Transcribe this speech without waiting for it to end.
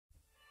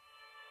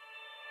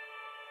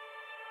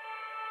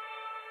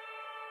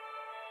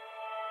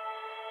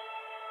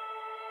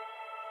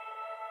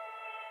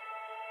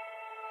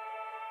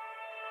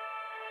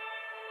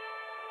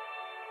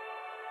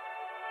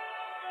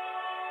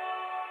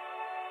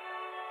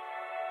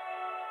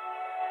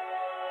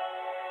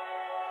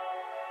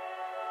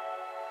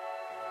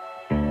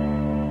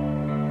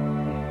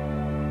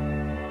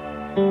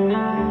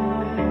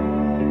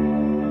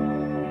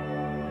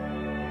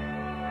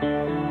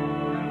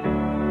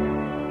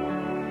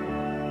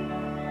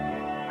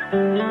I've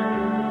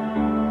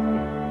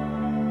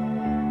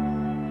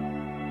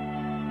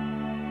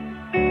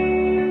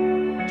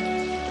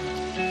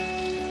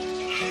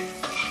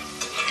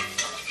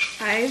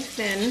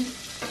been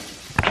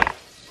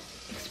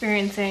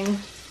experiencing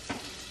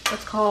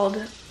what's called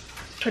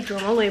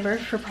prodromal labor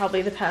for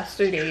probably the past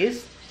 3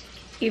 days.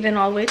 Even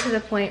all the way to the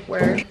point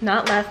where,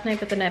 not last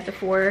night, but the night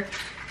before,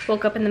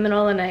 woke up in the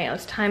middle of the night, I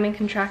was timing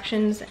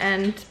contractions,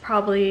 and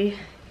probably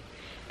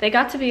they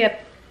got to be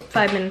at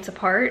 5 minutes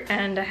apart,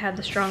 and I had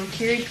the strong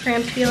period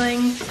cramp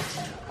feelings,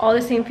 all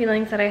the same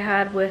feelings that I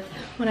had with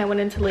when I went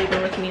into labor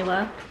with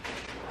Mila,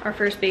 our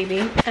first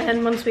baby.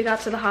 And once we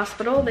got to the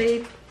hospital,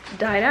 they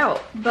died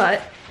out.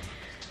 But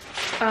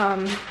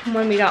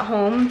when we got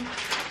home,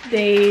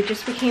 they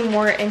just became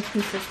more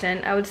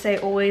inconsistent. I would say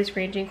always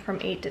ranging from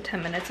 8 to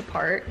 10 minutes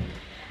apart.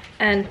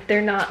 And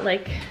they're not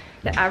like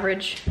the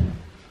average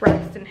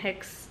Braxton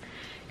Hicks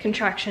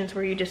contractions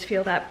where you just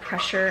feel that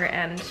pressure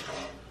and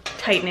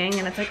tightening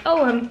and it's like,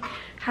 oh, I'm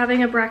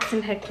having a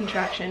Braxton Hicks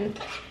contraction.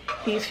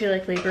 These feel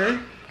like labor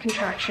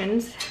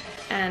contractions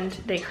and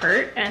they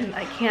hurt and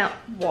I can't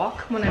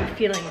walk when I'm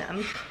feeling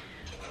them.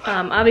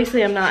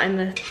 Obviously I'm not in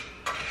the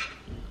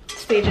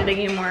stage of the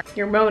game where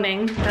you're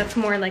moaning. That's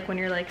more like when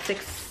you're like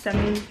 6,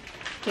 7,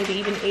 maybe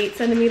even 8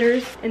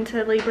 centimeters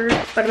into labor.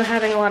 But I'm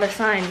having a lot of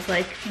signs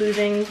like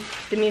losing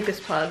the mucus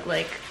plug,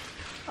 like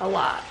a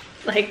lot.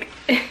 Like,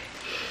 and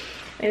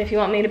if you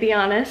want me to be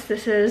honest,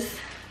 this is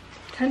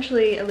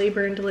potentially a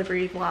labor and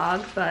delivery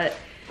vlog, but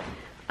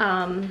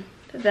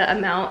the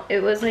amount,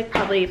 it was like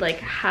probably like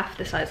half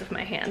the size of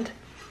my hand.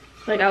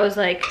 Like I was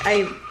like,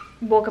 I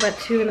woke up at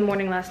 2 in the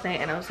morning last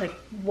night and I was like,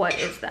 what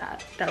is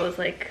that? That was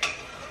like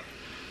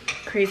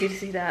crazy to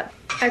see that.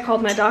 I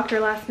called my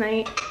doctor last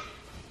night.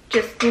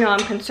 Just, you know, I'm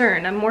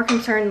concerned. I'm more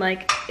concerned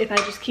like if I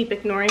just keep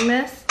ignoring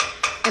this,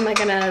 am I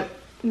gonna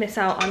miss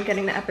out on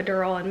getting the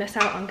epidural and miss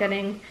out on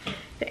getting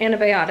the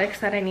antibiotics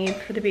that I need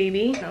for the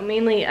baby? You know,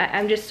 mainly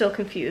I'm just still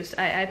confused.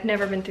 I've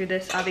never been through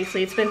this.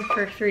 Obviously it's been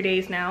for 3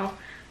 days now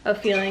of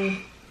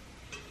feeling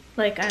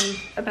like I'm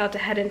about to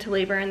head into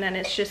labor and then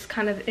it's just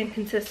kind of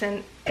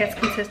inconsistent, gets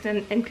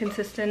consistent,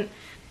 inconsistent.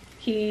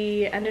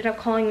 He ended up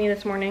calling me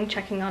this morning,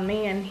 checking on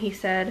me, and he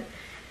said,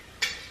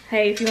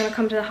 hey, if you want to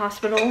come to the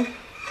hospital,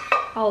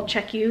 I'll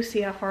check you,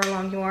 see how far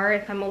along you are.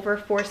 If I'm over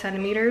 4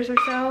 centimeters or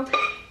so,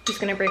 he's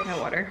gonna break my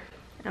water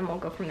and we'll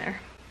go from there.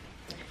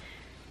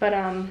 But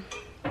I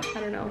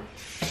don't know.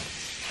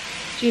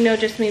 Gino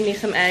just made me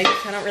some eggs.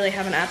 I don't really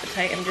have an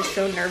appetite. I'm just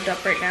so nerved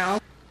up right now.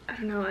 I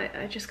don't know,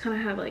 I just kind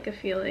of have like a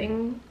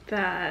feeling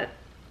that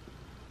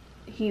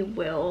he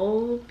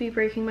will be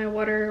breaking my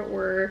water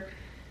or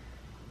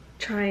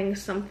trying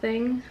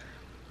something.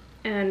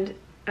 And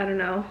I don't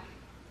know.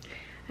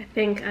 I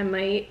think I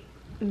might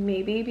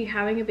maybe be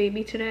having a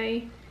baby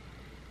today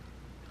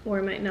or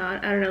I might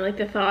not. I don't know, like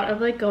the thought of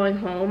like going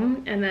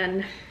home and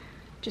then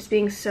just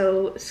being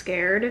so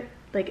scared.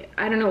 Like,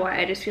 I don't know why,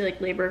 I just feel like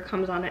labor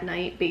comes on at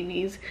night,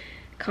 babies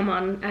come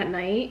on at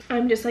night.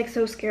 I'm just like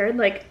so scared,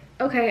 like,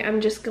 okay,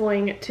 I'm just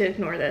going to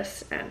ignore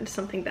this and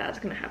something bad's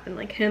gonna happen,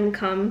 like him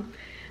come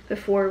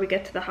before we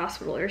get to the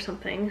hospital or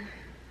something.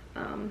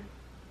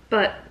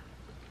 But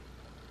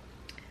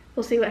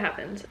we'll see what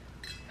happens.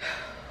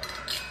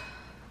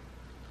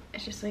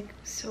 It's just like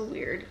so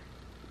weird.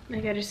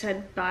 Like I just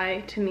said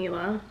bye to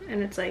Mila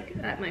and it's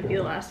like that might be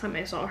the last time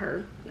I saw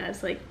her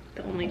as like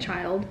the only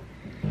child.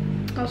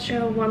 I'll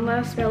show one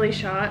last belly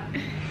shot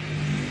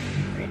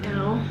right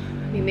now.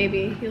 I mean,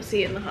 maybe you'll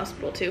see it in the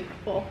hospital too.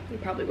 Well, you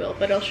probably will,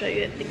 but I'll show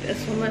you it like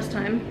this one last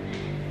time.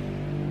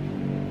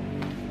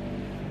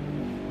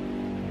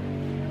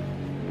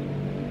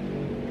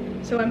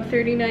 So I'm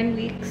 39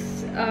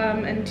 weeks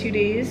and 2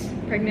 days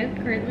pregnant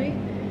currently.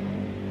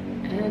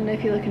 And I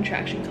feel a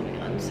contraction coming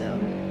on, so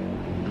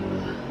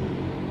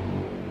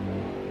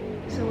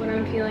what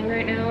I'm feeling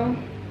right now,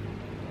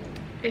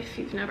 if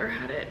you've never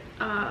had it,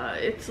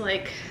 it's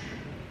like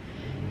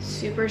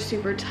super,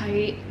 super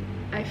tight.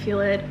 I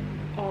feel it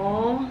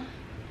all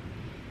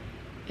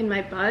in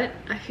my butt.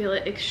 I feel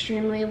it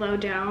extremely low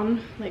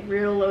down, like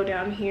real low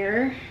down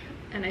here,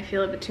 and I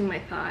feel it between my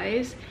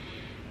thighs,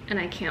 and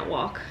I can't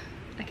walk.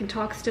 I can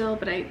talk still,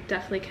 but I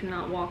definitely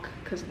cannot walk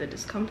because of the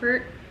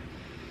discomfort.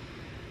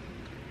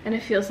 And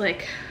it feels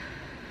like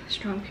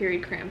strong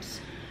period cramps.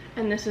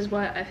 And this is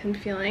what I've been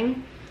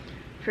feeling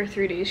for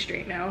 3 days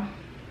straight now.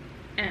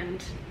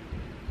 And,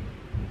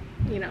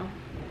 you know,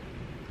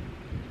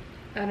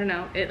 I don't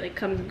know, it like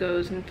comes and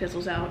goes and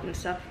fizzles out and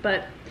stuff.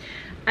 But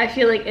I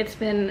feel like it's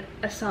been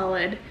a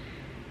solid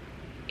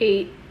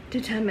 8 to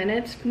 10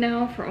 minutes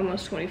now for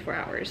almost 24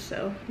 hours.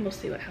 So we'll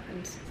see what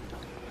happens.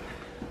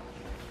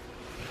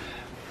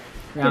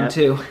 Round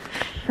two.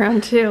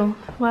 Round two.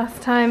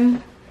 Last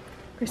time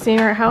we're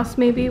seeing our house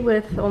maybe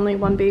with only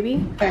one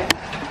baby. Okay.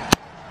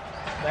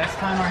 Last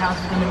time our house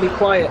is gonna be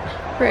quiet.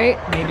 Right?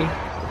 Maybe.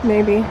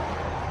 Maybe.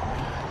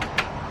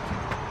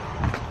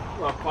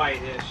 Well,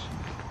 quiet-ish.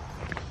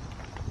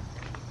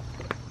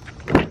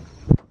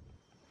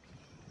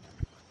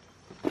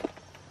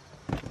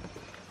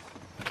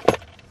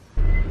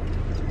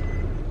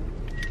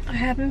 I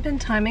haven't been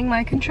timing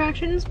my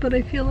contractions, but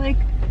I feel like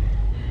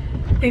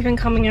they've been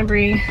coming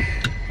every,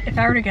 if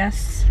I were to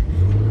guess,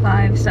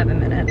 5-7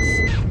 minutes.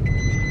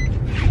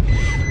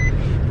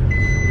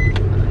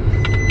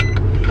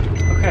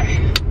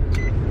 Okay.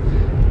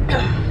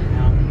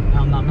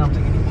 Now I'm not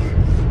melting anymore.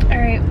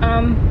 Alright,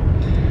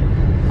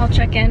 I'll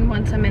check in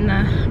once I'm in the,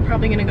 I'm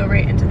probably gonna go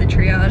right into the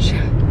triage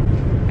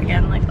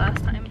again like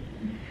last time.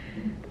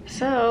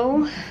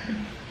 So,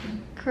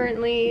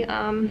 currently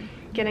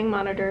getting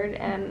monitored,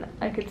 and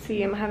I could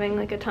see him having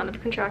like a ton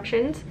of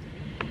contractions,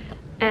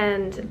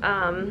 and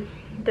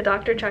the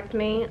doctor checked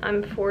me.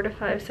 I'm 4 to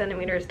 5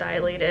 centimeters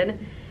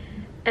dilated,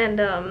 and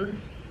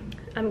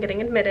I'm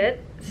getting admitted,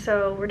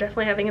 so we're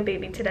definitely having a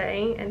baby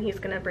today, and he's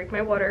gonna break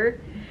my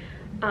water.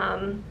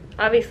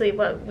 Obviously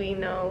what we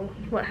know,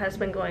 what has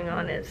been going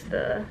on is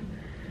the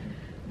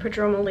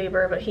prodromal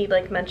labor, but he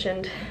like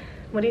mentioned,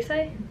 what did he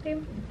say,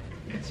 babe?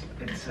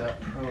 It's a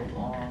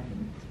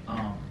prolonged,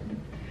 I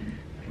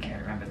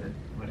can't remember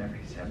whatever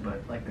he said,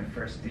 but like the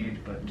first stage,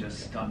 but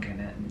just stuck in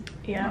it.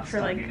 Yeah, not for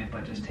stuck like, in it,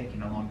 but just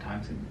taking a long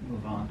time to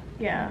move on.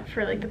 yeah,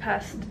 for like the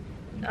past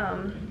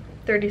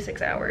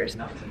 36 hours.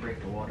 Enough to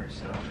break the water,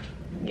 so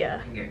Yeah,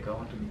 I can get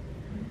going.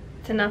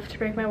 it's enough to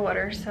break my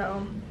water,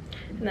 so,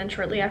 and then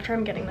shortly after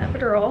I'm getting that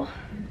epidural,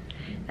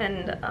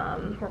 and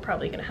we're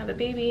probably gonna have a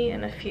baby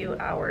in a few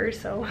hours,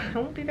 so I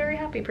won't be very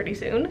happy pretty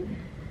soon.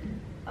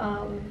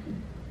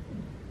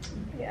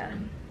 Yeah,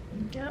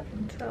 yep,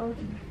 so.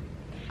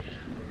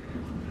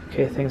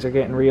 Okay, things are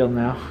getting real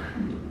now.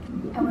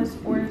 I was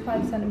 4 to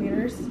 5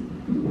 centimeters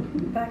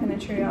back in the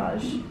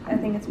triage. I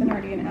think it's been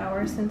already an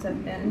hour since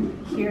I've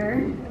been here,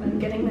 and I'm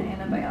getting the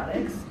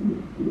antibiotics,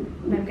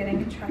 and I'm getting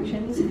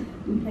contractions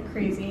like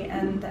crazy,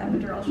 and the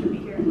epidural should be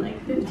here in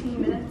like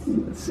 15 minutes.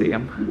 Let's see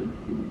them.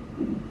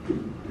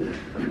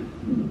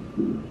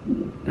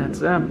 That's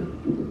them.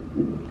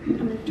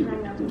 I'm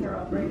trying not to throw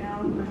up right now.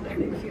 I have a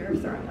big fear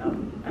of throwing up.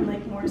 I'm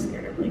like more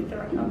scared of like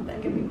throwing up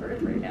than giving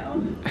birth right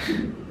now.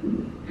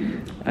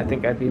 I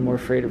think I'd be more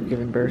afraid of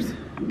giving birth.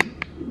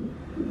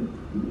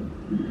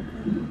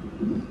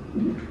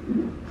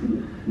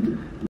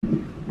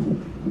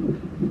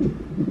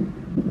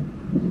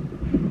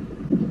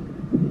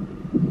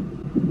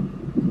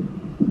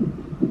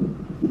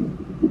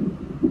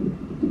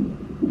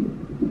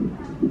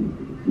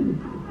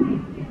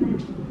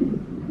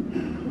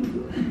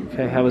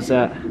 Okay, how was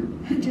that?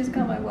 I just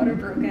got my water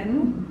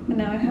broken, and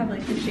now I have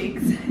like the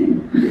shakes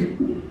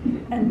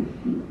and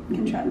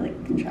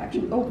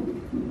contraction.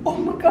 Oh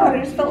my god!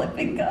 I just felt like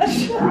big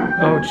gush.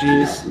 Oh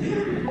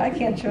jeez. I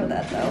can't show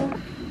that though.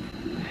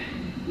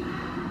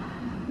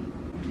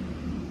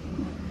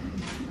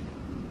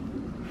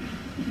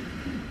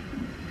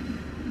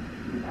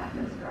 You got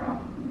this,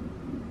 girl.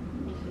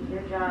 This is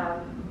your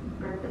job.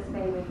 Birth this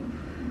baby.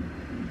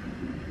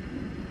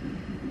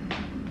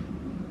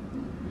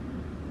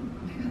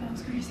 That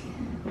was crazy.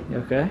 You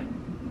okay?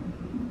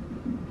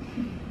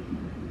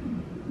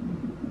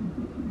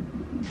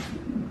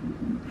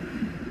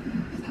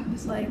 That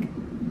was like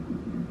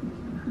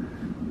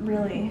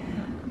really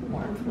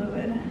warm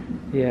fluid.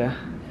 Yeah.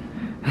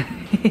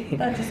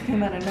 That just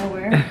came out of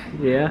nowhere.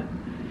 Yeah.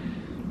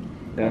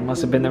 That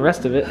must have been the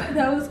rest of it.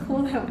 That was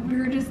cool that we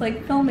were just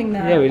like filming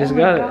that. Yeah, we just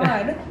got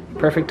God. it.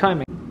 Perfect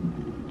timing.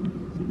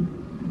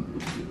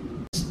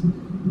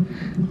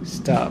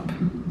 Stop.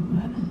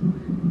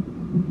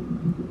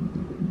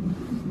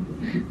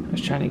 I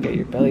was trying to get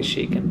your belly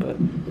shaking, but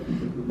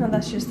No,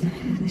 that's just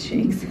the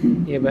shakes.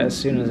 yeah, but as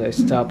soon as I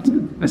stopped,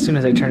 as soon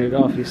as I turned it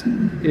off,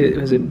 it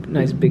was a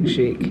nice big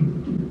shake.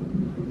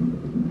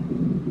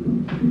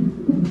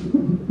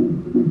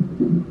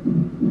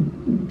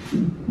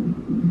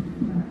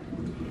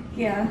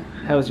 Yeah.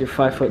 How was your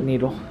 5-foot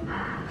needle?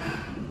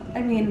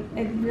 I mean,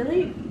 it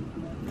really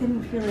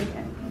didn't feel like,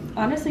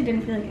 honestly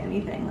didn't feel like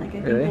anything. Like I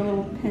think Really? the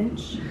little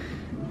pinch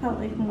felt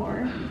like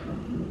more.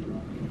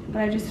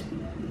 But I just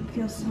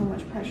feel so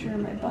much pressure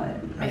in my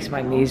butt. Makes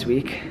right my now. knees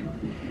weak.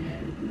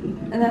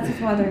 And that's what's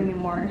bothering me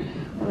more.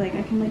 Like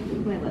I can like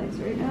move my legs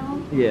right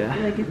now. Yeah.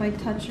 Like if I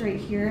touch right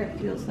here, it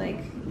feels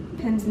like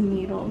pins and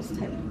needles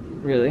type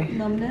Really?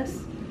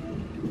 numbness.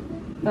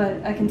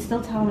 But I can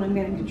still tell when I'm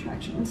getting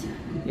contractions.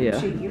 Yeah.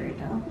 I'm shaky right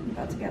now. I'm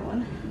about to get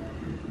one.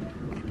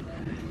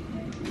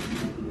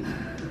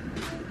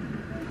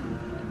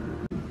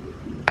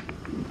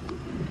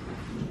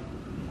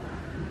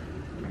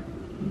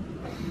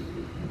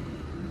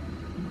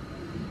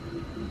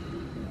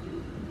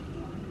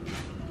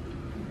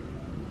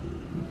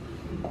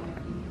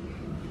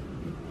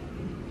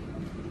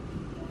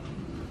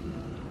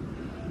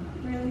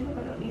 Really hope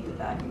I don't need to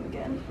vacuum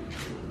again.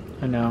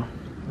 I know.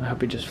 I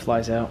hope it just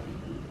flies out.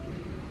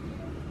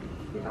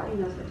 Your body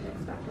knows what to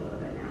expect a little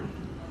bit now.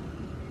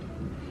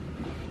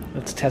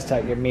 Let's test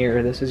out your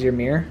mirror. This is your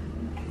mirror?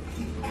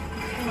 I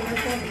wonder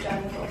if my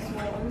vagina's all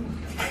swollen.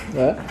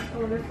 What? I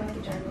wonder if my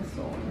vagina's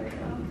swollen right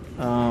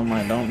now.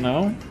 I don't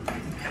know.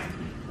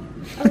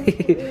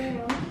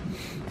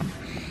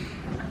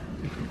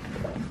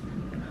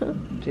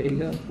 There you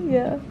go.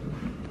 Yeah.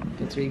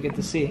 That's what you get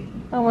to see.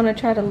 I want to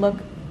try to look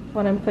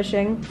when I'm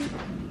pushing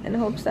in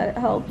hopes that it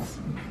helps.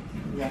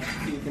 Yeah,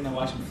 you're gonna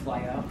watch him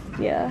fly out.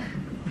 Yeah.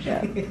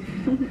 Yeah.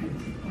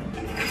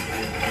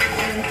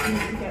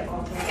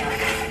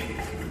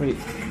 Wait,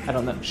 I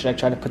don't know. Should I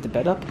try to put the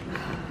bed up?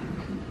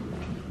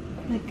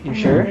 Like, You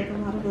sure? Like a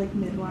lot of like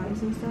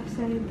midwives and stuff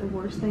say the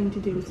worst thing to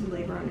do is to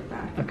labor on your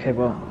back. Okay,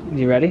 well,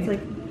 you ready? It's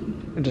like,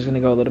 I'm just gonna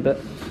go a little bit.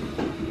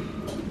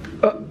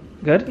 Oh,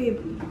 good?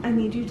 babe, I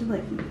need you to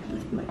like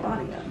lift my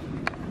body up.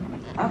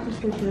 I'll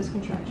just go through this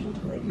contraction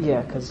to like.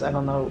 Yeah, because I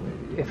don't know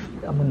if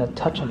I'm gonna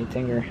touch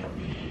anything or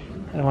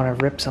I don't want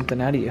to rip something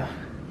out of you.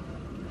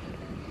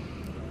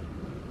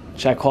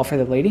 Should I call for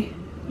the lady?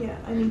 Yeah,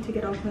 I need to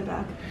get off my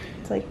back.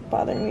 It's like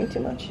bothering me too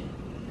much.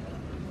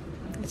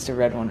 It's the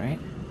red one, right?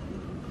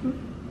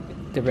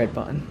 The red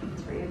button.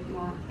 It's for you if you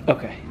want.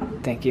 Okay,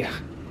 thank you.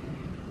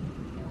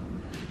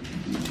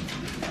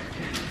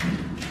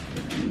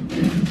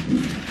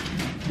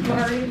 I'm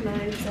already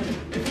 9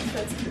 centimeters.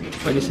 That's crazy.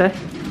 What'd you say?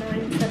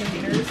 9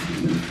 centimeters.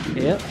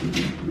 Yep.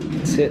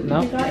 Sitting We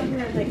up. got here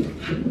at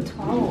like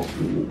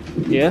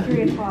 12. Yeah?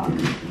 3 o'clock.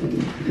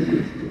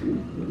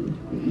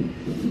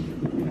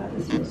 God,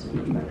 this feels so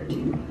much better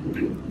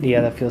too.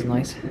 Yeah, that feels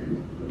nice.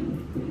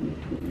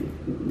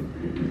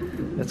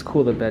 That's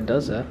cool the bed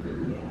does that.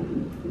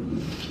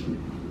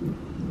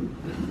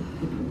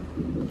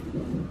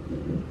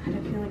 I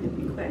didn't feel like it'd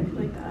be quick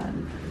like that.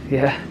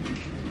 Yeah.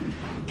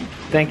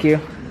 Thank you.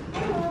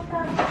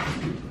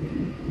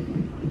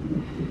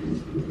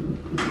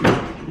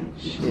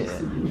 Shit.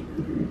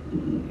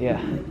 Yeah.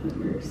 I'm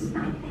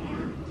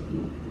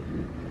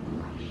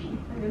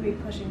gonna be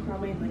pushing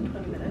probably in like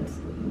 20 minutes.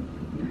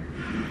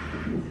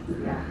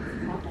 Yeah.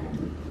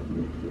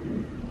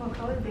 What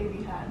color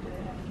baby hat do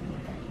they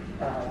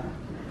have?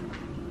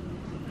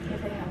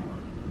 If they have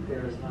one.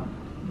 There is none.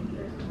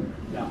 There's one.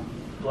 No.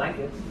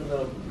 Blankets, the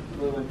little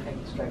blue and pink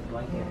striped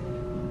blanket.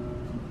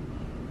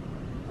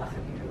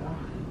 Nothing here though.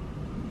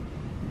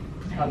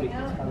 It's probably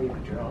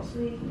epidurals.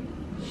 Actually,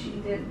 she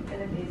did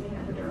an amazing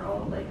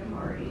epidural. Like I'm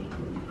already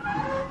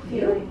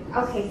feeling.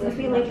 Okay, since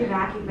we laid you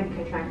back, you've been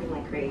contracting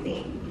like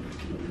crazy.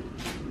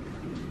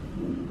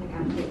 Like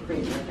absolutely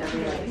crazy, like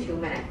every like 2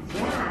 minutes.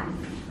 Yes,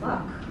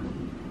 look.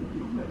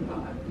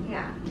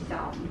 Yeah,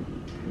 so.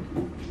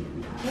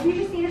 Maybe you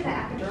just needed the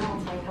epidural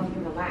to like help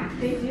you relax.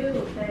 They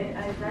do. I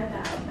read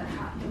that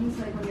happens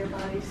like when your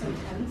body's so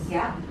tense.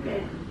 Yeah.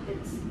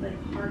 It's like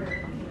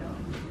harder, you know.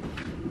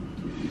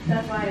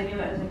 That's why I knew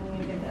it. I was like, when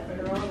you get the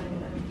epidural, I'm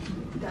gonna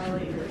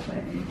dilate really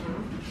quick.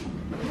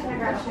 Can I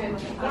grab you?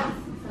 Yes.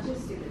 Such a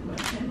stupid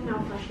question. No,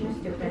 question is Is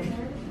stupid.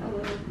 there a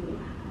little blue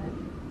hat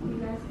you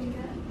guys can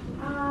get?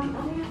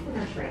 Let me ask the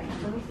nurse right now.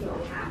 Let me see what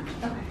we have.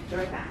 Okay. Be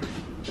right back.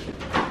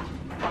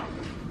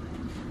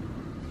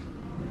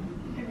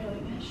 I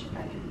really wish I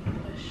could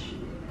push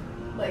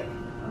like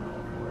on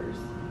all fours.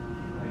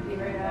 Be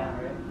right out.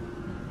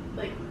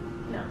 Like,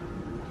 no.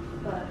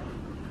 But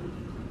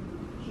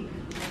keep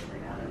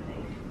right out, I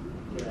think.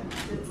 Yeah.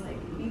 It's like,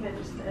 even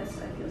just this, I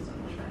feel so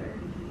much better.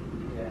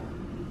 Yeah.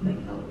 Like,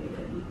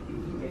 elevated.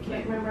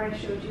 Like, remember I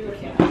showed you?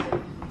 Like,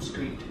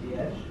 Street to the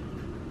edge.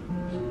 I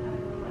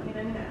mean,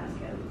 I'm gonna ask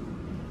him.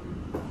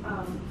 I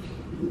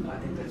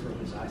think that's what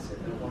his eye said.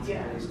 That once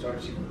Yeah. it really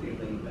starts, you can be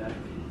laid back.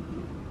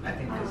 I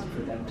think because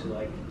for them to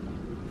like.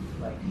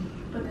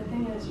 But the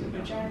thing is, your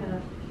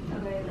vagina,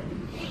 okay, like,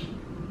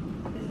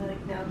 is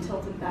like now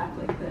tilted back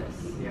like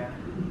this. Yeah.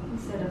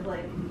 Instead of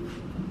like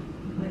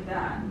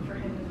that for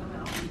him to come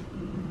out.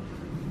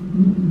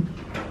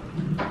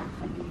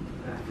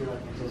 I feel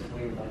like it's just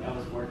weird. Like I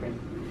was working,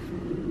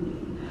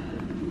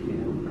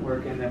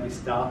 working, then we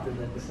stopped, and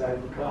then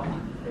decided to come.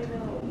 I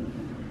know.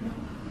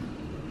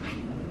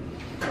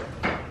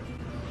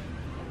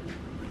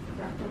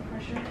 Rectal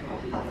pressure.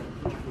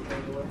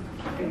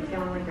 Are you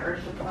feeling like the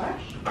urge to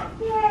push?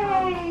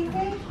 Yay,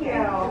 thank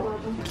you.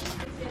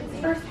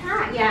 First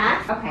hat,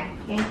 yeah. Okay,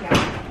 thank you.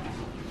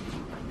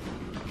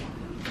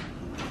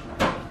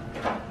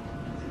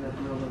 See that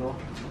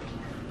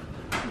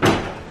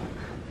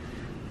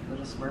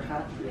little smart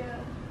hat? Yeah.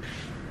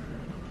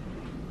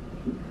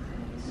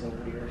 It's so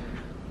weird.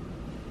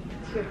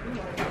 It's good for you.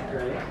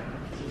 Right?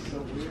 It's just so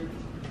weird.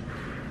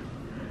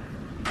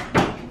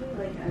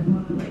 Like I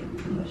want to like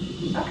push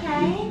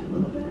Okay. a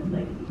little bit,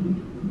 like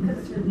because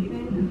it's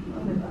relieving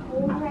on my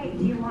butthole. All right,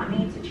 do you want me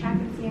to check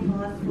and see if the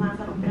last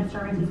little bit of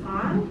cervix is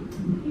gone?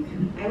 You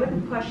can. I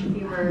wouldn't push if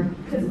you were,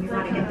 because we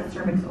want to get the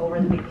cervix over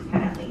the baby's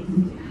head at least.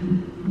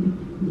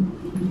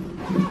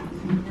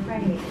 I'm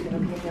ready. Is it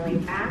okay to lay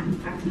back?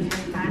 Oxygen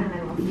fine, and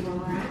then we'll see where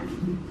we're at.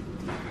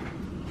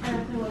 I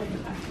definitely want to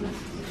get back to this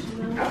position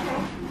though.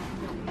 Okay.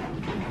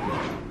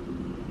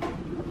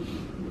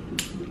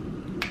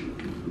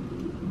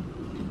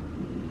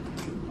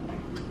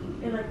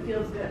 It like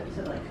feels good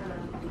to like kind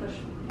of push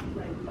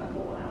my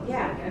butthole out.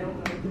 Yeah. Like, I don't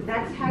know.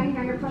 That's how you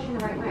know you're pushing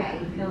the right way.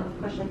 You feel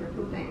it push like you're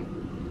pooping.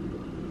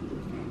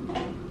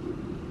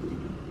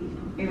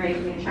 Are you ready for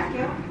me to check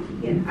you?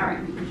 Yeah. All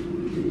right.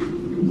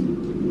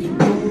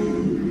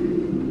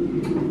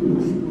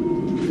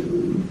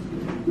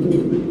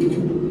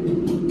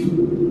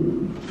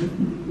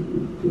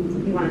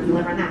 You want to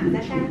deliver in that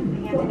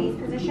position, the hands and knees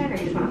position, or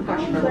you just want to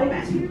push for a little bit?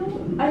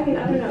 I mean,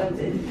 I don't know.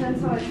 It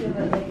depends how I feel.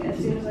 That like as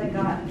soon as I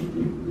got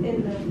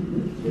in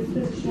this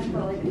position, I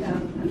felt like it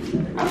down.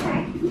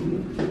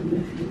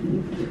 Okay.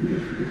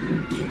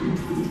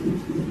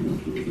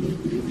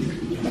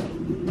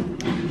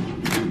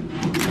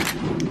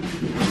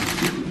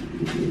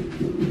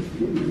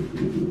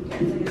 Yeah,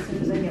 it's like as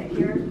soon as I get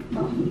here,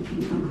 oh,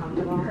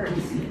 Uncomfortable.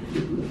 hurts.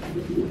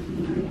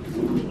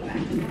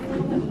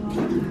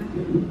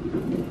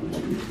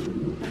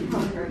 I'm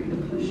probably ready to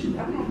push.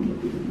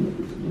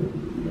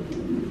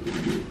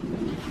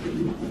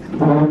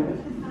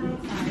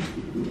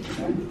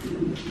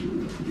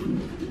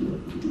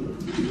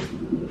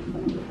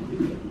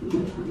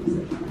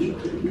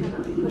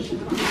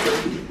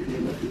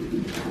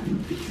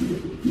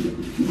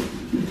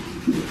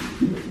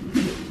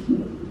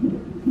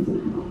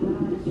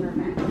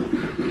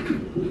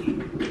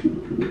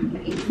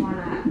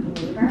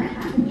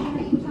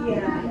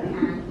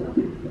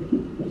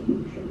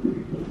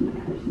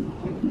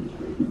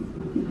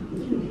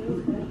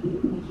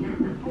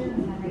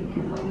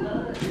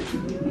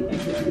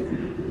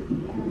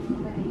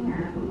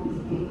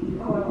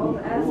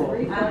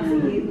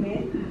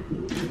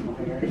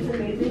 It's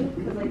amazing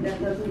because like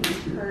that doesn't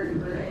hurt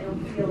or I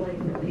don't feel like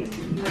really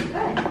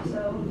good.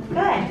 So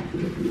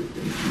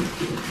Good.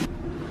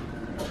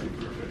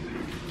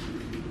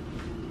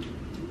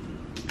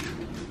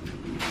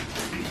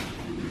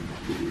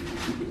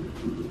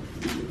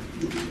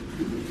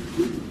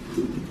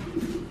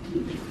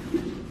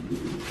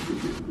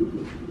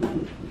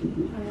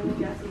 I'm gonna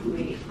guess his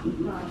weight. 6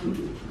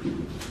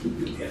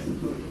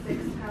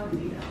 pounds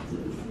 8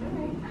 ounces.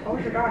 What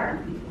was your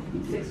daughter?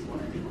 6'1".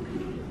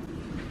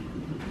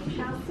 We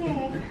shall see.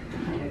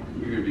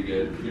 You're gonna be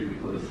good. You're gonna be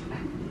close.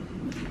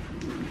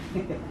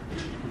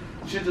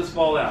 Should just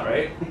fall out,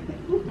 right?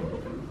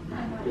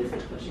 He's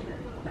like pushing it.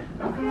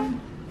 Okay.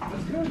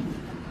 That's good.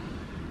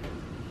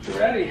 You're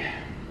ready.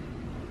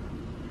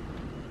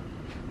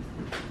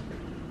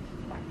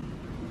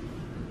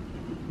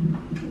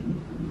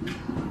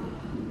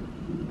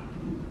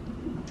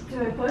 Do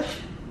I push?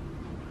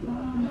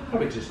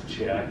 Probably just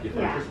check. If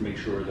Yeah. I just make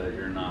sure that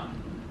you're not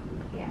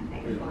Yeah,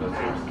 thanks. your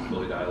muscles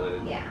fully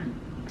dilated. Yeah.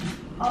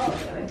 Oh,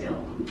 yeah, I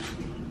feel.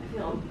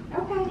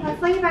 Okay,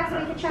 let's lay you back so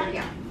we can check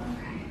you.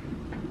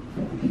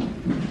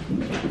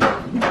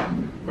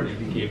 Or do you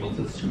think you're able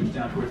to scoot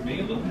down towards me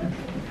a little bit?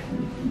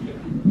 Good.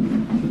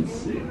 Let's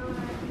see.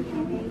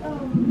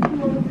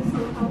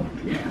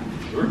 Yeah,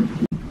 sure.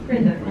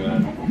 Great then. We're gonna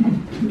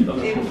do this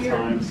a couple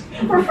times.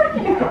 We're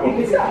freaking out.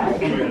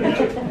 We're gonna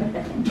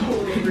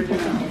totally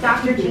freaking out.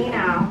 Dr.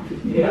 Gino.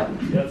 Yep,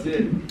 that's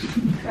it.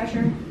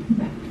 Pressure.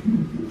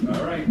 All right.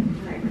 All right,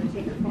 we're gonna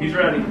take a full- He's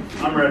ready.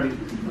 I'm ready.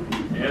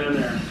 Get in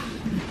there.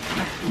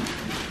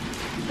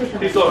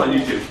 He's still on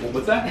YouTube.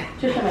 What's that?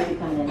 Trisha might be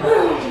coming in. She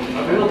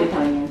will be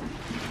coming in.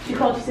 She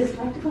called, she says,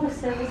 "I'd like to go to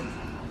service."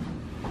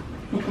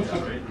 That's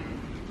great.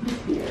 He's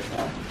here,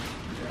 so.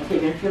 Okay,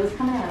 you're gonna feel this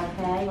coming out,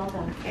 okay? Well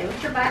done. Okay,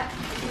 lift your butt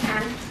if you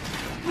can.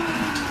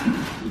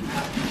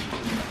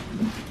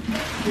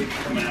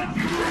 Coming out.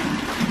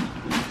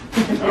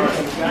 All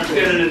right, now get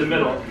it in the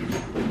middle.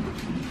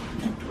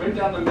 Right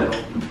down the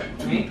middle.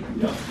 Me?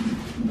 Yep.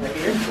 Right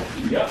here?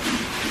 Yep.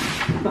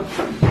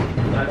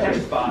 That's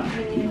your spot.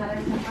 You need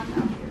another step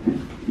up.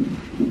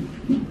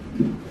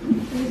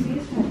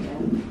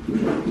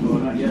 Well,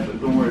 not yet, but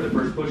don't worry. The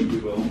first push we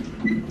will.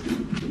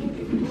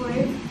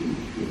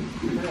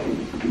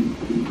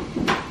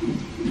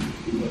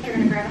 You're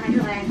gonna grab behind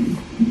your legs.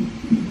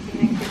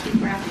 You're gonna take a deep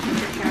breath,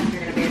 push your chest.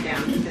 You're gonna bear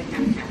down just to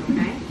count to 10,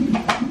 okay?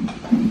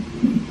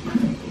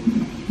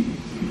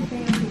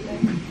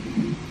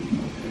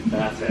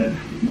 That's it.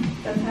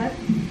 That's head.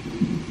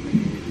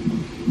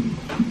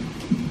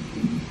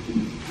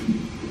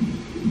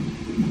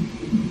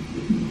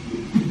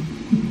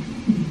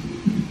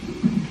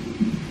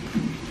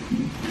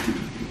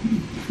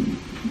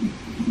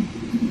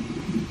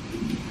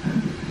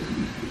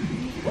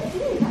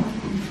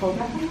 Hold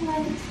up on the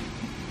legs.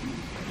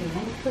 Okay,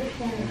 now you push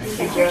down.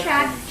 Get your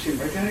chest. Chin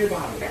right down to your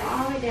bottom. Get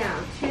all the way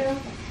down. 2,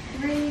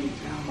 3,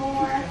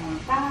 4,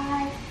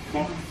 5,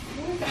 6,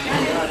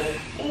 7,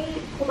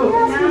 8,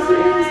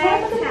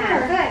 9,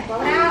 10. Good. Blow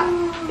it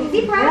out. Take a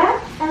deep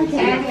breath. Okay.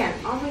 And again,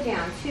 all the way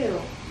down.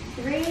 2,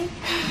 3,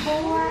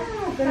 4,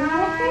 5,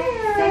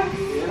 6,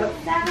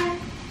 7,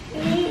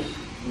 8,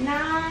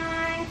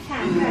 9,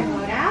 10. Good.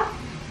 Blow it out.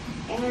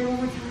 And one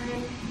more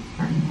time.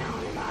 Arch down on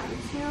the bottom.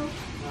 2,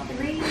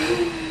 3,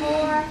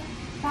 4,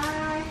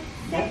 5,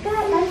 6, 7,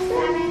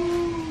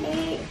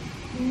 8,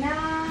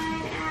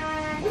 9,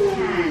 and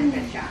 10.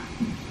 Good job.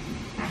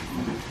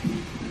 Excellent.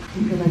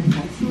 Keep your legs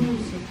nice and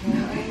loose,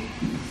 okay?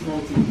 Slow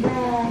deep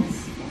breaths.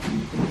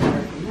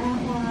 Work on that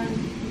one.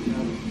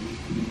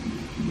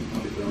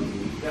 I'll be doing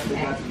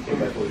some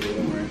payback for you,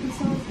 don't worry.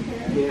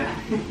 Yeah.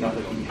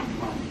 Nothing will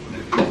come on.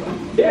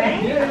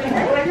 Ready?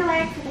 Ready? On your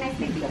legs. Take a nice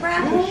big deep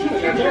breath. Shoot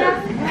your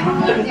breath. And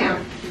all the way down.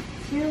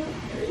 2,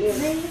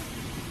 3,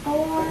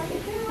 4,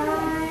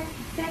 5,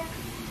 6,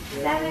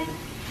 7,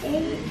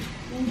 8,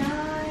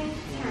 9,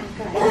 10.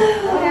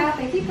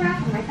 Good deep breath.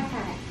 Come right back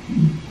at it.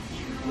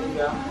 There you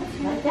go.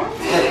 Like that.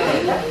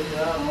 There you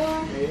go.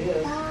 4, There he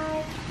is.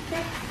 5,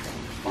 6,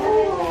 7,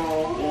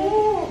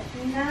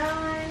 8,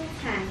 9,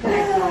 10.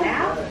 Good. Blow it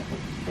out.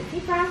 Good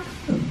deep breath.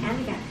 And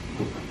again.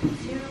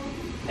 2,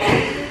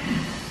 3,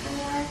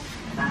 4,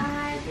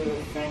 5,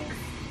 6,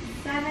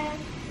 7,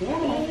 8,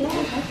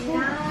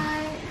 9,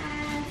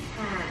 and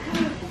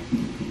 10.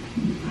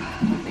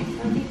 Nice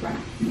slow deep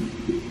breath.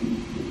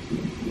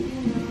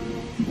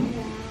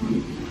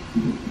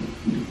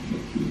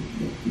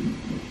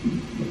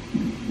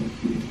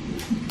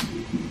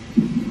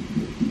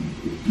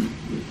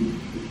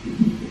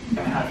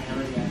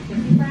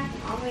 Deep breath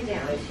all the way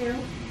down. 2,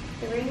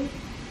 3,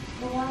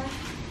 4,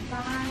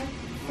 5,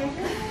 6,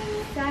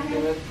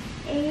 7,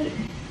 8,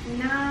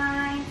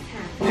 9,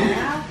 10.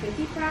 Now, good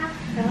deep breath.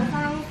 Fill the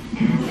lungs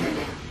and you're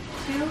down.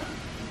 2,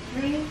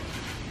 3,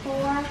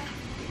 4,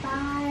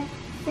 5,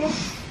 6,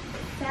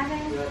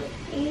 7,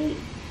 8,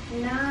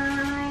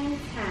 9,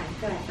 10.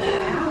 Good.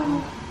 Breathe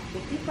out.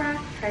 Good deep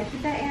breath. Try to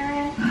keep that air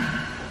in.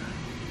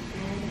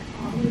 And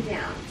all the way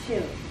down. 2,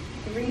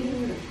 3,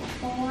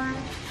 4,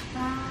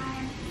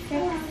 5,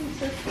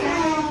 6,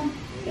 7,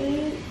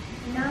 8,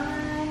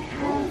 9,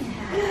 and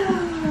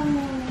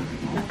 10.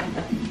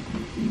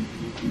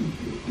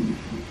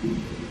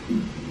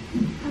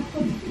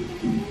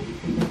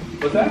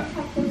 What's that?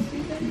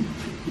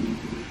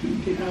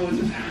 Okay, now it's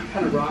just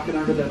kind of rocking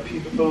under that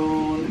pubic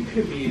bone. It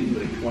could be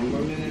like 20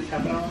 more minutes,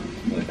 half an hour,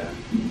 something like that.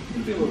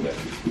 Could be a little bit.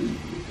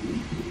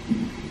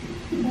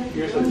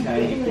 You're so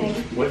tiny.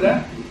 What's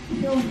that?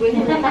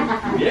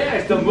 Yeah,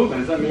 it's still moving.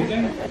 Is that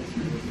amazing?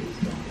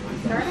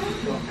 Start?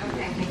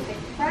 Okay, take a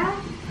deep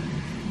breath.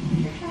 Push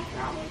your chest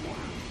all the way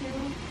down. 2,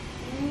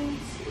 3,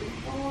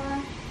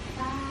 4,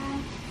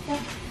 5,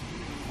 6,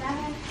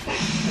 7,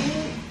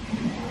 8,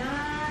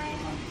 9,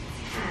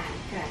 10.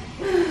 Good.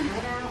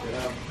 Let out.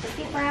 Take a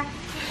deep breath.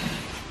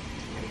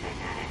 Right back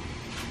at it.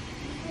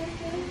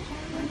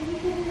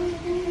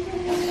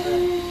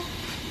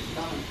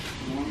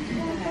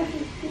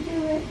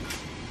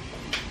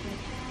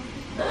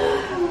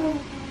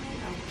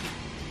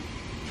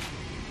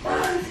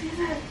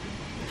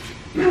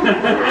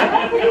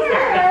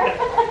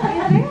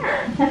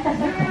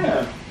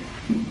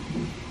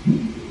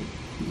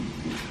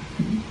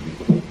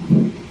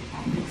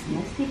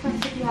 Let's deep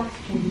breaths with the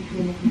oxygen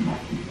between the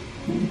compartments.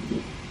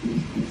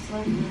 Just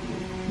like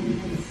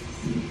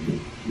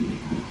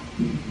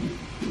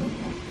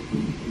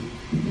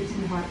there's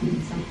some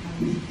heartbeat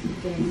sometimes.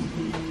 Very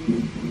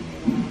squeeze.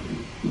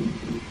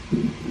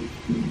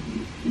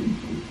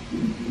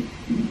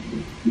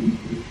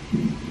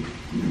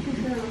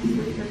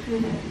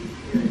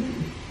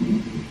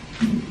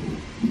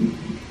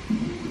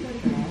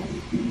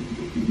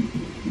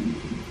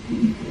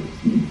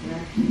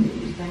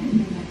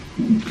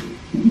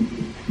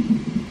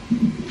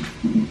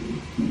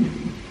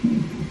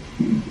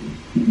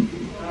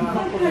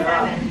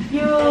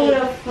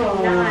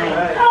 Beautiful.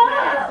 Nice.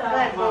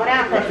 Good. Blow it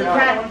out. Push the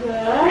breath.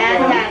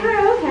 And again.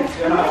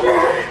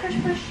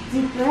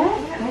 Deep breath.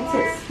 That's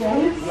it.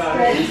 Steady,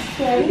 steady,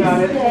 steady,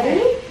 got it. steady.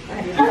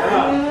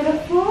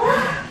 Beautiful.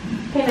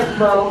 Kind of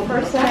low for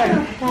a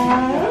second.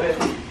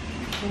 Okay.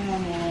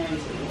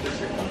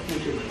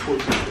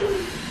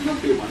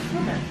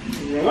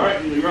 All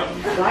right, you're up.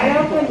 Wide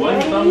open. One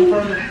Ready? thumb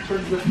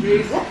towards the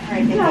face. All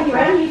right, Come on, you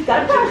ready? You've got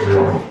to push.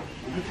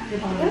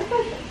 Just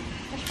push it.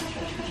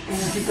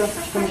 And keep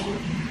pushing.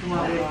 Come on,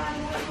 baby.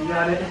 You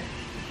got it.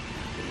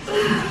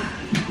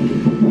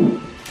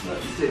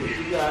 Let's see.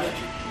 You got it.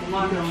 Come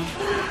on, girl.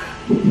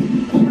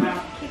 Come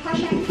out. keep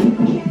pushing. Keep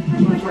pushing.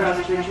 Push, push, Rest,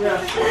 push, big push,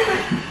 rest.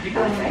 push.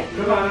 Come on.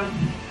 Come on.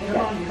 Come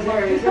on.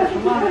 There he is.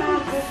 Come on.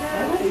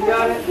 You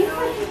got it. Keep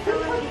pushing. Keep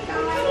pushing. Keep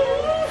going.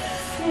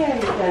 There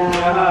you go.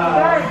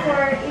 Very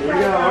good. Here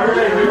we go. All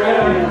right, we're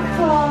ready.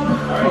 Oh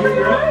my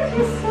God,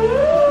 you're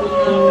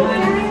so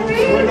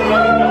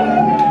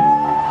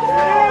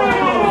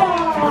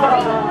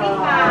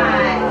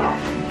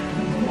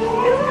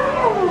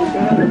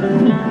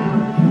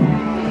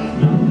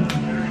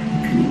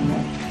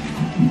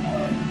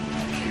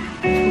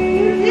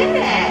You did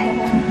it.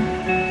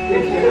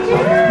 Good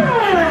job.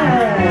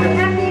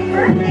 Happy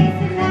birthday,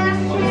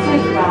 Sebastian.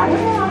 Just ride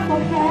it off,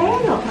 okay?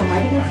 It'll come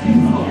right against your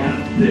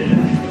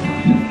skin.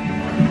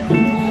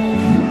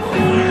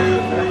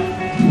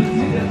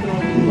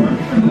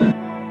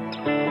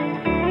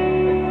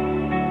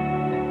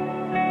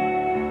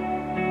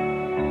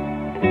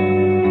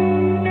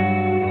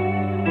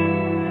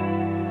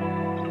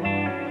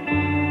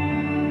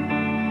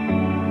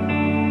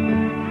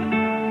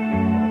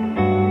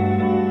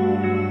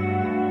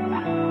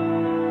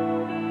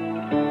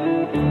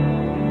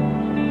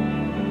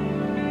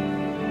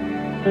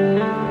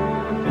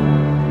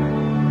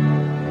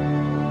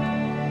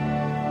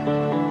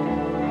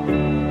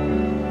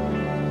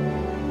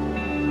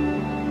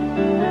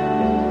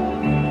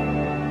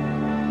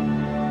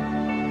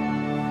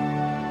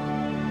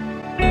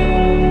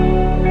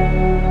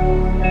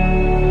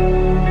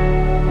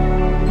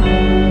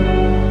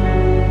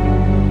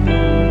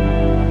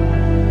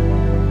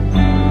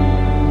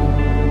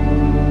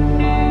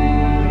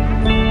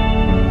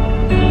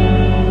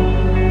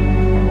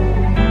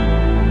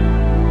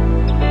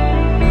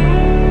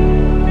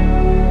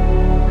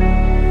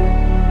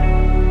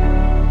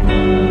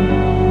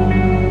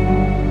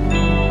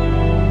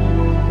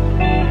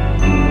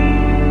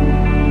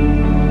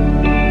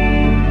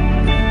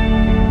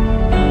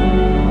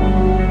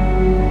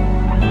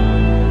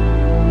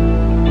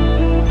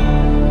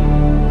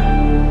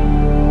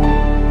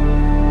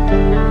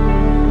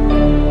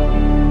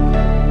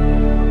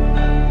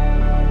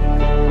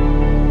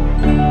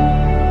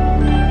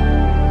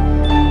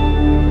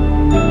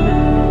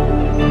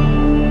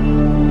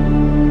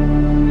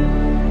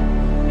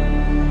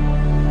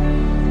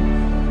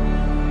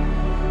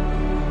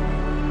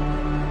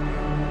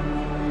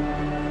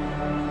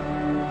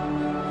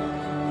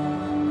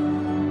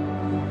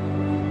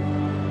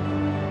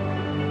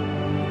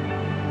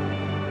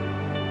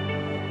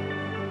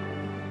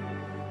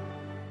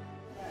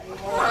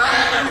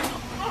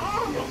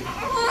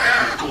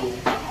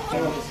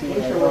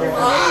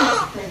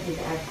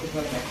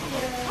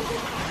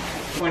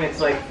 When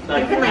it's like You can,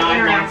 like,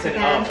 9 months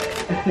interact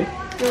and with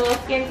up. Do a little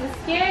skin to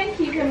skin,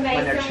 keep him When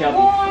nice they're and chubby.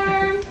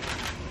 warm.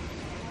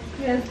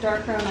 He has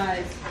dark brown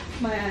eyes.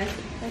 My eyes,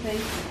 I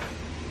think.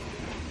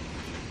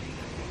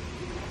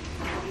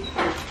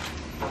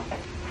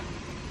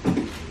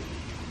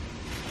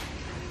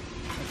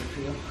 How's it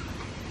feel?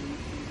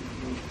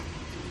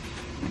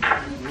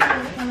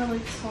 I kind of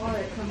like saw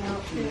it come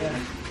out too.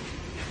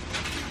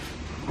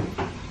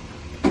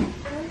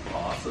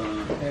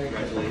 Awesome.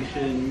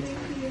 Congratulations.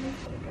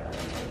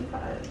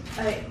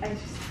 I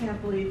just can't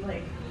believe,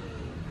 like,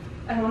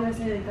 I don't want to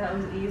say like that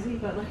was easy,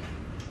 but like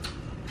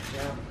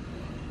Yeah.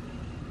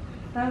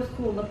 that was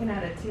cool looking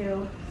at it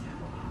too.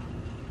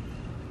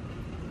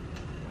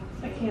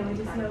 I can't wait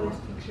to see all these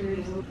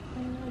pictures. I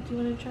know. Do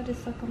you want to try to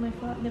suck on my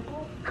flat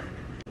nipple?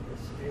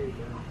 There you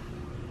go.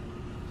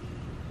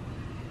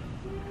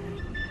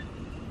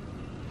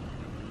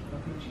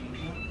 Nothing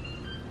changed.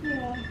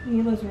 Yeah.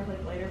 Needles were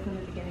like lighter from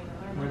the beginning.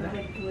 Were They're they?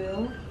 like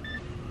blue.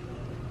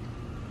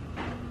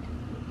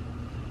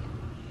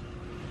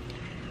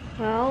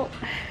 Well,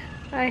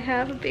 I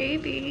have a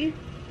baby.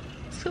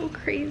 So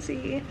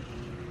crazy.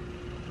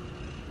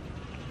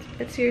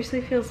 It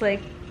seriously feels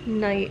like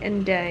night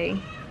and day.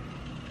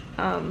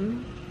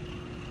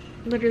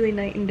 Literally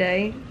night and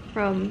day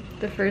from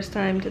the first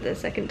time to the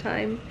second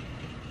time.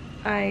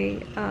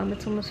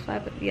 It's almost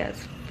 5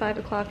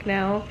 o'clock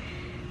now.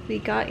 We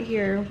got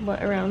here,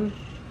 what, around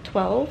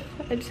 12,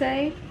 I'd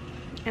say,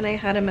 and I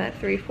had him at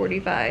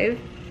 3:45.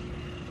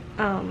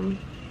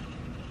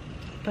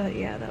 But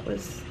yeah, that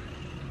was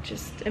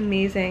just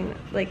amazing.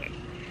 Like,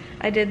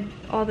 I did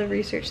all the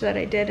research that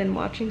I did and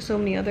watching so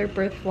many other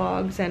birth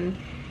vlogs, and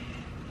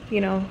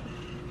you know,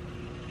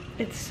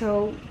 it's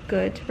so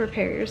good to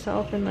prepare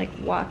yourself and like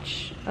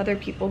watch other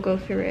people go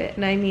through it.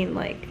 And I mean,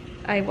 like,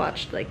 I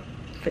watched like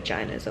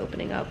vaginas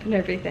opening up and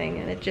everything,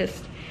 and it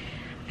just,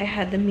 I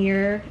had the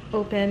mirror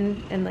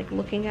open and like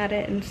looking at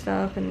it and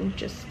stuff, and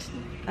just,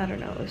 I don't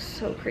know, it was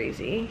so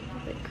crazy,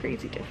 like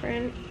crazy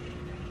different.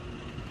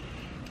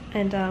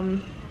 And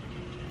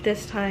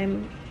this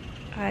time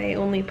I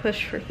only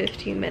pushed for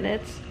 15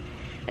 minutes.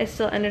 I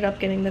still ended up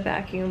getting the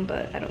vacuum,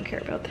 but I don't care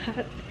about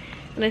that.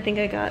 And I think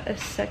I got a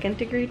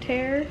 2nd-degree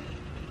tear,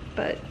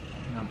 but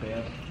Not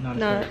bad.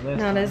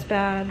 not as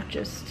bad,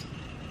 just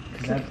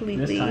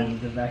completely. This time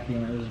the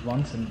vacuum, it was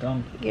once and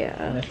done. Yeah.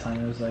 And this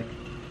time it was like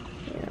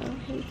Yeah.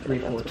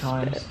 3-4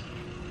 times.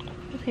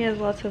 He has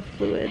lots of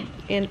fluid,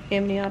 and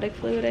amniotic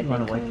fluid, I You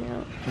wanna think, wipe? coming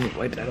out. Let me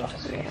wipe that off.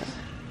 Yeah.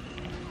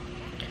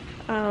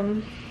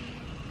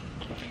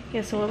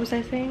 Yeah, so what was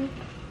I saying?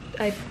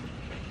 I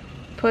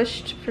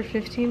pushed for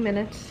 15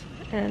 minutes,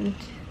 and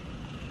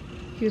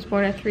he was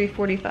born at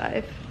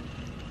 3:45.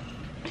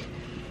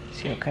 Is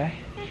he okay?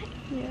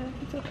 Yeah,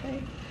 it's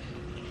okay.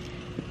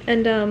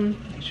 And,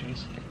 Make sure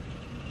he's...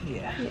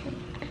 Yeah.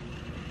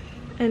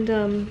 and,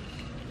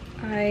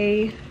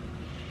 I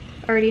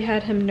already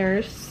had him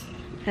nursed,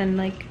 and,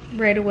 like,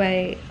 right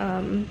away,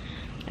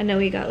 I know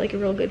he got, like, a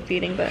real good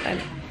feeding, but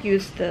I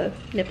used the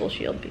nipple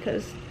shield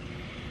because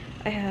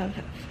I have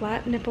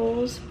flat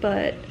nipples,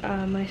 but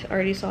I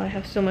already saw I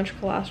have so much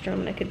colostrum,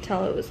 and I could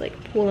tell it was like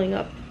pooling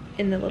up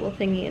in the little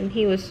thingy, and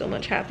he was so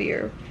much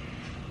happier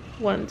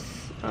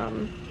once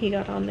he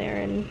got on there,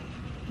 and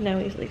now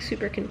he's like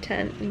super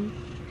content, and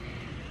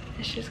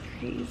it's just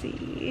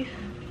crazy,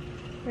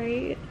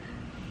 right?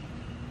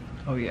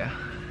 Oh yeah.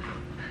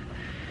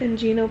 And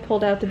Gino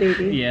pulled out the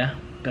baby. Yeah.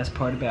 Best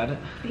part about it.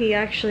 He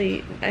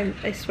actually,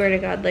 I swear to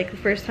God, like the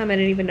first time I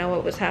didn't even know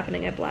what was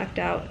happening. I blacked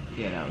out.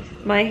 Yeah, that was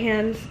My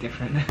hands,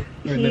 different.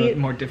 Or a little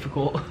more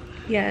difficult.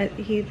 yeah,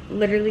 he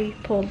literally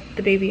pulled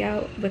the baby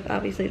out with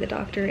obviously the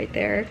doctor right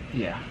there.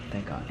 Yeah,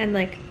 thank God. And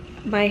like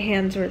my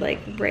hands were like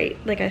right,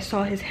 like I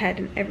saw his head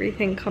and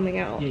everything coming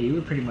out. Yeah, you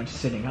were pretty much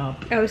sitting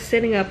up. I was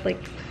sitting up, like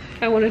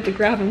I wanted to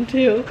grab him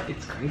too.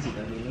 It's crazy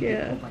though. Dude.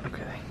 Yeah.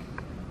 Okay.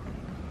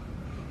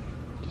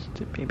 Just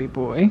a baby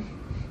boy.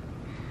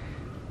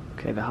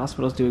 Okay, the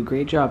hospitals do a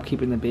great job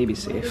keeping the baby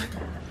safe.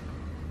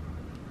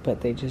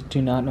 But they just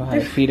do not know how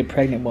to feed a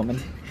pregnant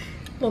woman.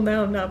 Well,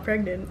 now I'm not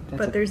pregnant,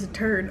 but there's a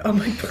turd on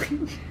my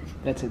plate.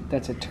 That's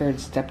a turd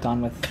stepped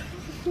on with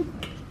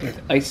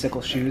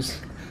icicle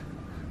shoes.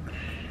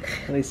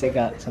 At least they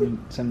got some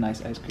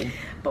nice ice cream.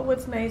 But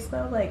what's nice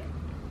though, like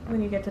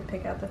when you get to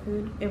pick out the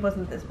food, it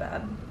wasn't this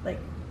bad. Like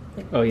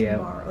Oh, yeah.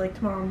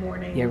 tomorrow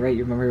morning. Yeah, right.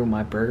 You remember what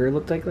my burger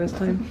looked like last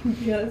time?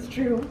 Yeah, that's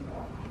true.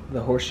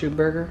 The horseshoe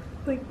burger?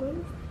 Like what?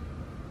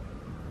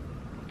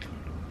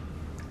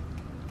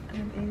 I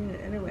didn't eat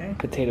it anyway.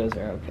 Potatoes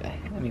are okay.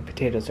 I mean,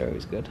 potatoes are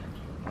always good.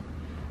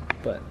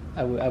 But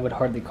I would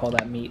hardly call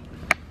that meat.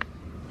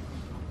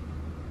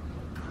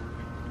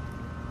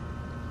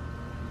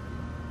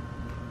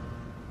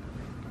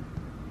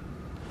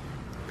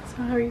 So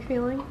how are you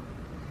feeling?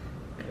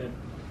 Good.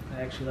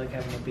 I actually like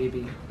having a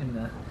baby in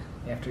the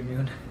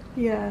afternoon.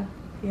 Yeah,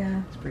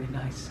 yeah. It's pretty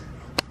nice.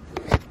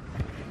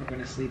 We're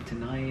gonna sleep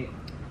tonight.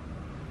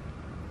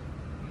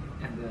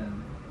 And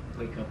then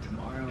wake up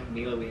tomorrow.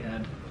 Mila, we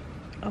had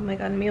Oh my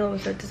god, Mila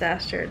was a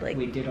disaster. Like,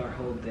 we did our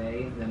whole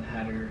day and then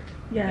had her.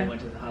 Yeah. And then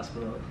went to the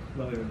hospital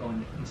when we were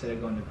going, instead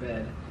of going to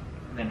bed,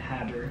 and then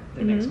had her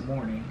the Mhm. next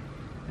morning,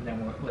 and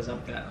then was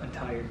up that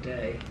entire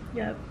day,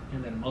 yep,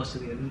 and then most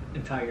of the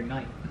entire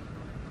night.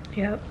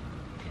 yep.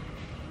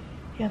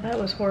 Yeah, that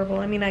was horrible.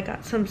 I mean, I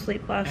got some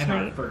sleep last And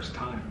night. our first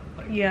time.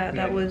 Like, Yeah, we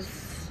that had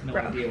was no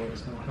rough. idea what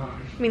was going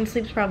on. I mean,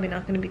 sleep's probably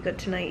not going to be good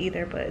tonight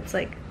either, but it's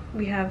like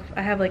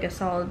I have like a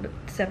solid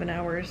 7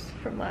 hours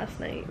from last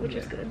night, which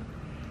is Yeah. good.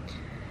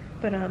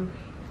 But oh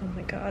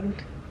my god,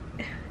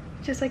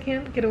 just I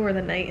can't get over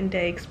the night and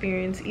day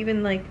experience.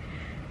 Even like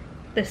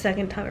the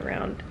second time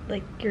around,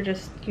 like you're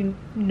just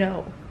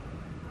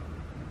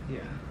Yeah.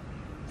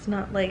 it's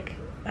not like,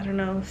 I don't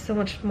know, so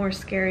much more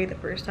scary the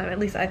first time. At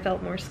least I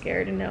felt more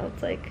scared, and now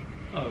it's like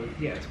Oh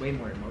yeah, it's way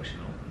more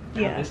emotional.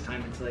 Now Yeah. This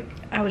time it's like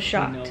I was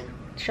shocked. You know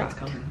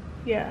Shocked. What's coming.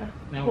 Yeah,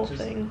 Now whole it's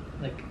just thing.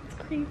 like It's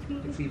crazy.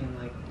 it's even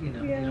like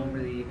Yeah. you don't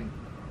really even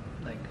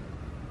like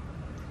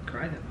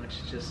cry that much.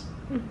 It's just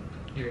Mm.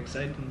 you're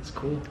excited and it's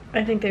cool.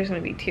 I think there's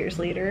gonna be tears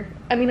later.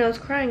 I mean, I was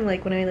crying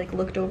like when I like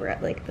looked over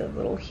at like the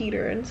little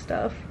heater and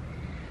stuff,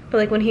 but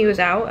like when he was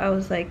out, I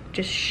was like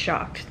just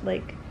shocked.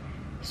 Like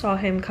saw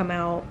him come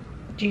out,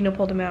 Gina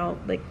pulled him out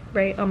like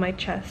right on my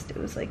chest. It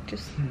was like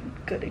just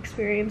good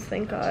experience,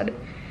 thank God.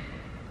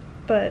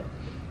 But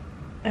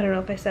I don't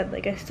know if I said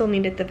like I still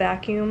needed the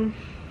vacuum,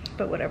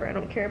 but whatever, I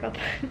don't care about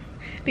that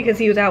because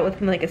he was out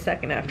within like a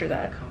second after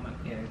that.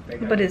 Yeah, they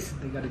But gotta, his-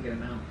 they gotta get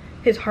him out.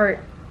 His heart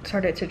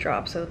started to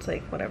drop, so it's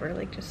like whatever,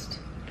 like just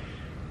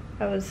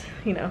I was,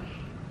 I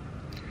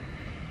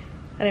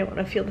didn't want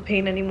to feel the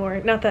pain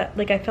anymore. Not that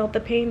like I felt the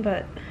pain,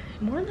 but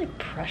more like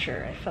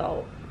pressure I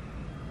felt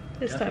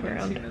this time Definitely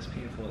around. Seem as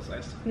painful as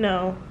last time,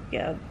 No,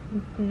 yeah,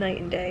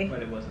 night and day.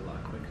 but it was a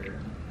lot quicker.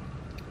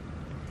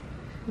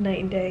 Night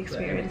and day But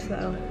experience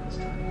everything was though. better this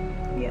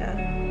time.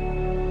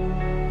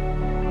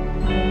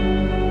 Yeah.